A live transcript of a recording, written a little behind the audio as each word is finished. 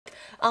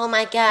oh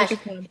my gosh,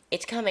 Take your time.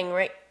 it's coming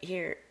right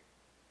here.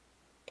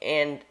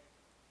 And,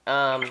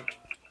 um,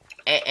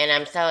 and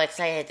I'm so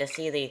excited to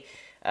see the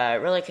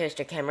roller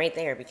coaster come right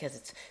there because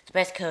it's the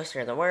best coaster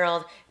in the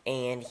world.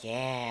 And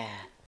yeah.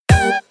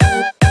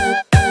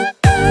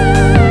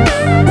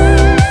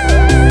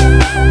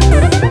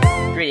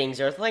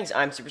 Greetings, Earthlings.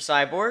 I'm Super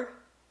Cyborg.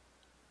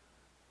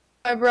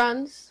 Hi,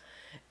 Bronze.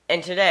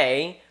 And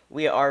today,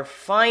 we are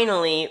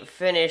finally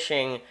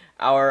finishing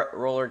our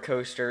roller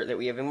coaster that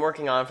we have been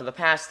working on for the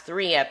past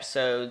 3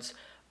 episodes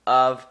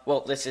of,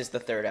 well, this is the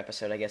 3rd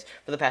episode, I guess,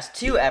 for the past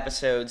 2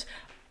 episodes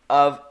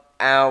of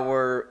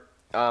our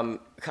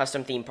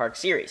custom theme park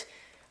series.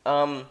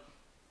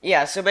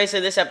 Yeah, so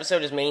basically this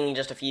episode is mainly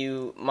just a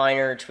few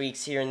minor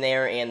tweaks here and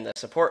there and the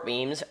support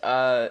beams.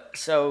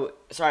 So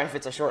sorry if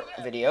it's a short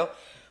video,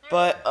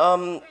 but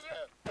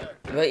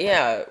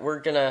yeah, we're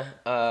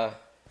gonna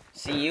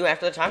see you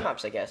after the time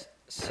lapse, I guess.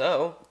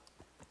 So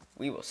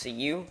we will see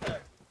you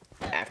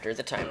after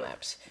the time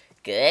lapse.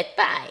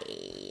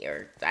 Goodbye,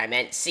 or I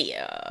meant see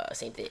ya.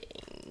 Same thing.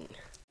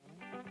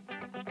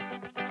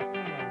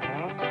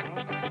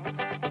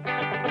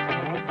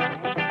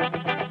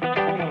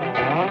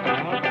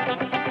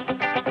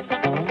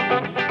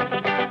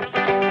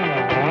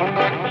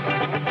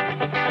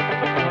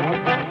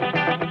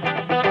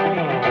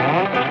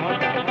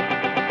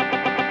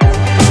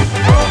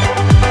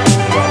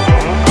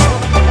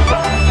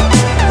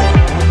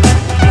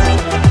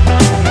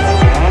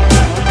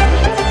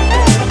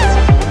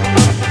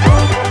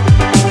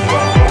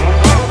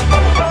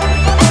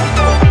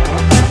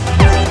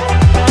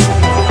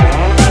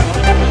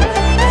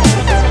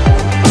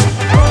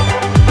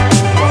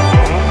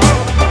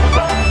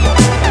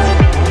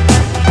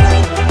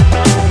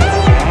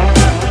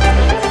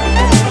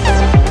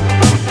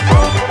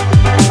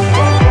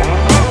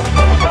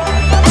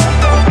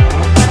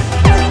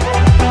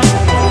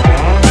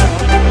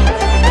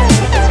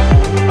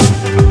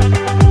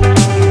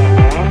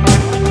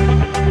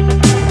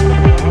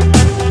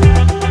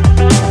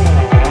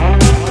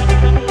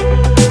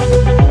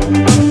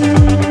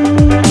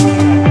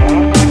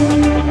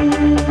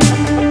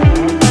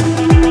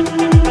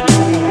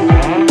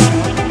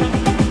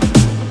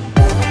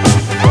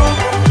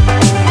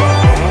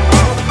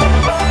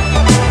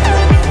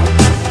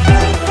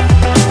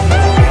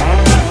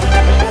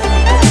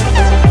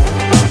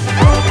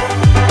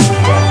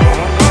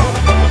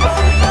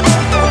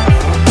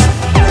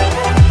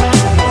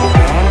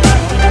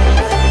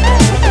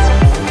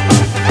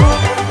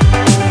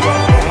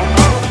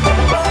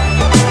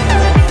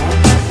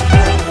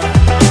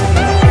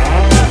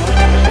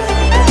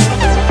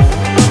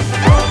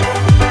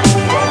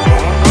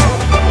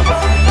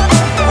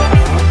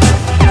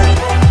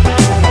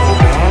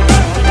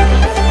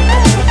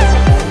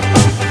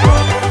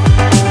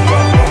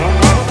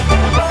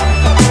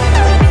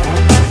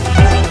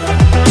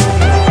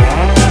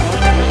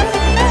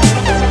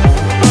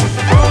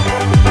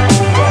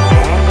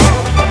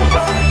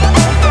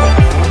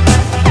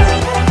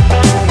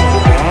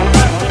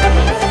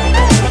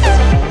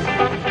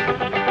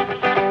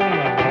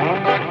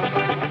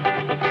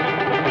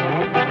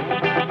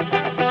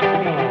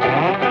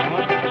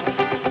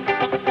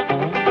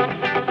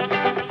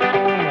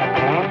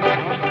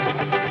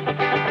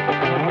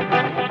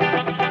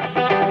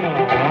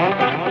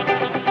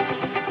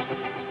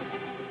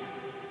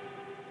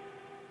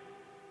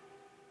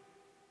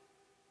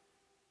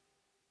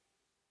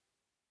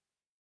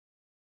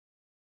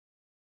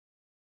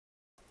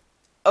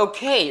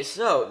 Okay,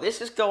 so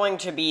this is going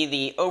to be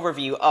the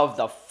overview of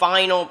the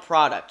final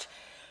product.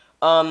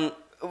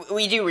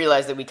 We do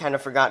realize that we kind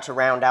of forgot to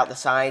round out the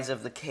sides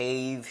of the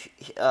cave,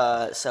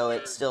 so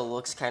it still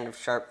looks kind of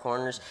sharp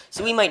corners.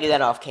 So we might do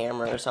that off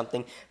camera or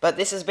something. But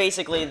this is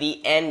basically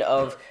the end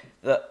of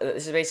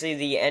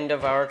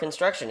our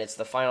construction. It's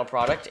the final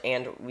product,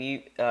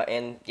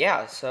 and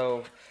yeah,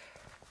 so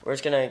we're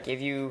just gonna give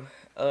you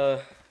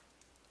a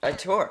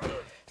tour.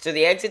 So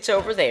the exit's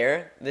over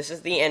there. This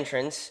is the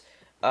entrance.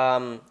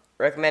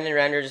 Recommended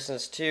render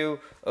distance 2,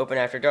 open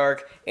after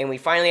dark, and we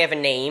finally have a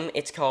name.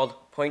 It's called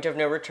Point of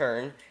No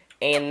Return,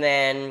 and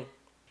then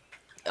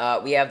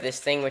we have this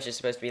thing which is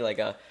supposed to be like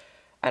a,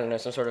 I don't know,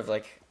 some sort of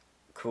like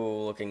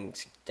cool looking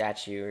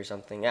statue or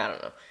something. I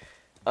don't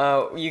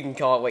know. You can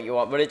call it what you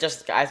want, but I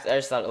just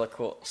thought it looked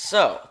cool.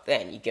 So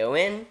then you go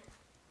in,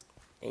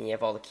 and you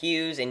have all the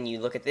cues, and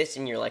you look at this,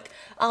 and you're like,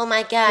 oh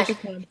my gosh,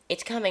 Take your time.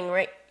 it's coming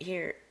right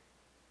here,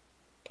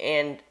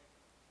 and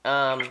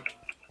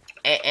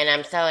and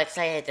I'm so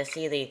excited to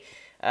see the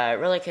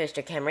roller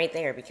coaster come right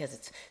there because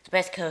it's the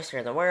best coaster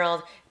in the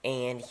world.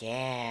 And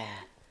yeah.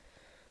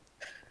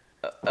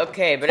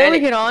 Okay, but Before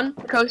we get on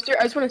the coaster,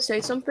 I just want to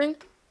say something.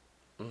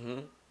 Mm-hmm.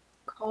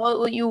 Call it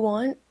what you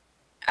want.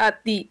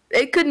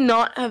 It could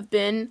not have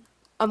been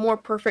a more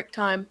perfect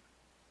time.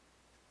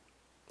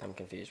 I'm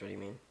confused. What do you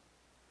mean?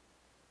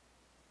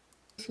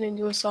 Listening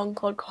to a song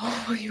called "Call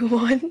It What You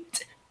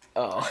Want."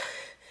 Oh.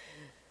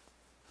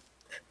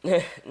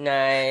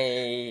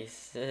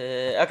 Nice.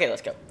 Okay,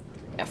 let's go.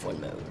 F1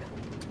 mode.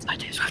 It's by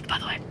Taylor Swift, by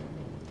the way.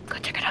 Go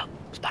check it out.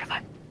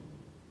 Spotify.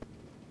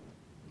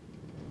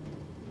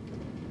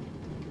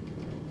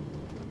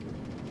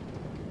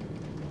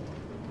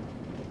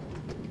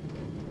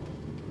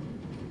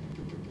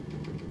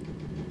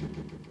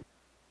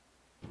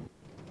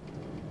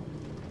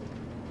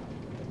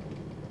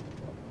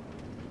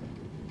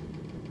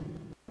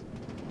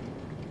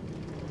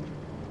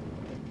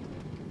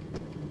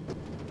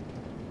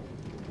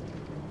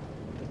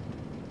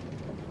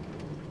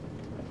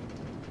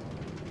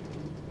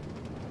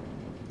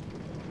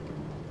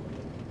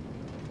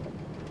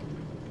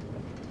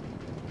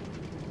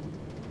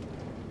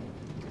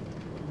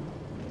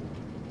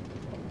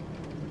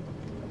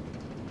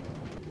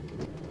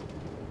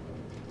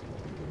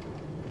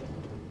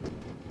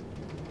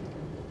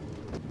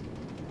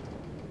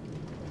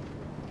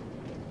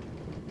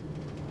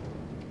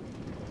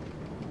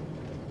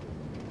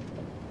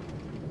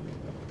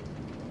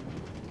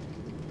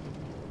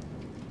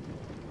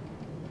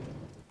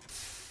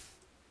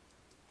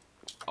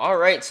 All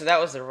right, so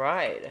that was the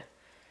ride.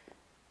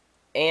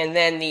 And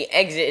then the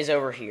exit is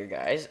over here,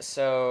 guys.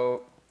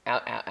 So,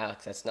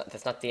 Alex, that's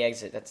not the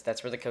exit.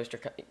 That's where the coaster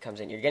comes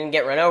in. You're gonna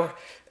get run over.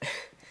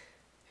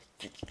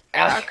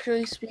 Alex.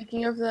 Actually,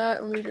 speaking of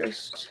that, let me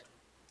just.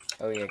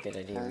 Oh yeah, good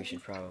idea. We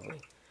should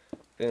probably.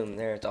 Boom,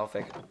 there, it's all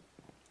fixed.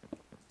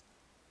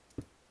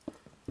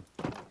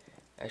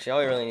 Actually, all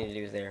we really need to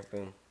do is there.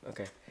 Boom.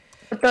 Okay.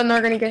 But then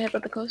they're gonna get hit by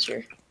the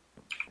coaster.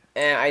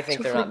 And I think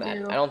So they're not for that.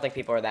 you. I don't think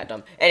people are that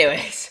dumb.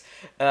 Anyways,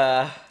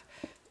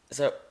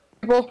 so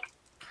Well,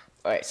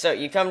 alright, so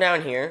you come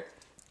down here,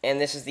 and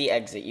this is the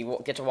exit.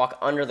 You get to walk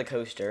under the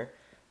coaster,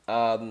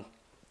 and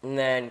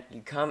then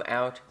you come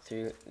out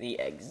through the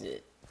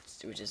exit,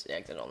 which is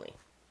exit only.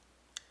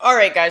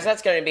 Alright guys,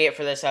 that's going to be it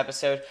for this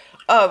episode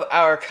of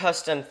our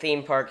custom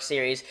theme park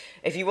series.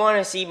 If you want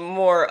to see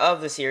more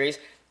of the series,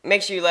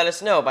 make sure you let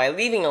us know by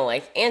leaving a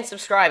like and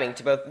subscribing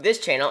to both this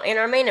channel and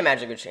our main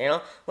Imagical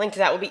channel. Link to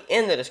that will be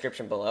in the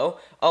description below,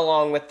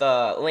 along with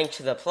the link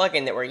to the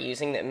plugin that we're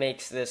using that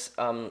makes this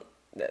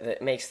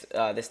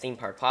this theme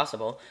park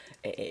possible.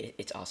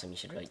 It's awesome. You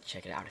should really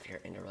check it out if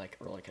you're into like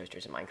roller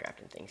coasters and Minecraft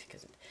and things,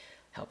 because it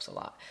helps a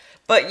lot.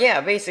 But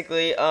yeah,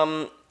 basically,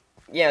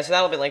 yeah, so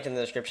that'll be linked in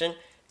the description.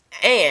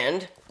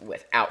 And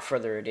without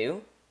further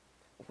ado,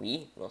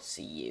 we will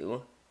see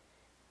you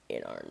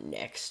in our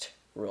next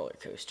roller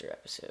coaster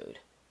episode.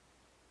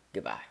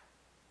 Goodbye.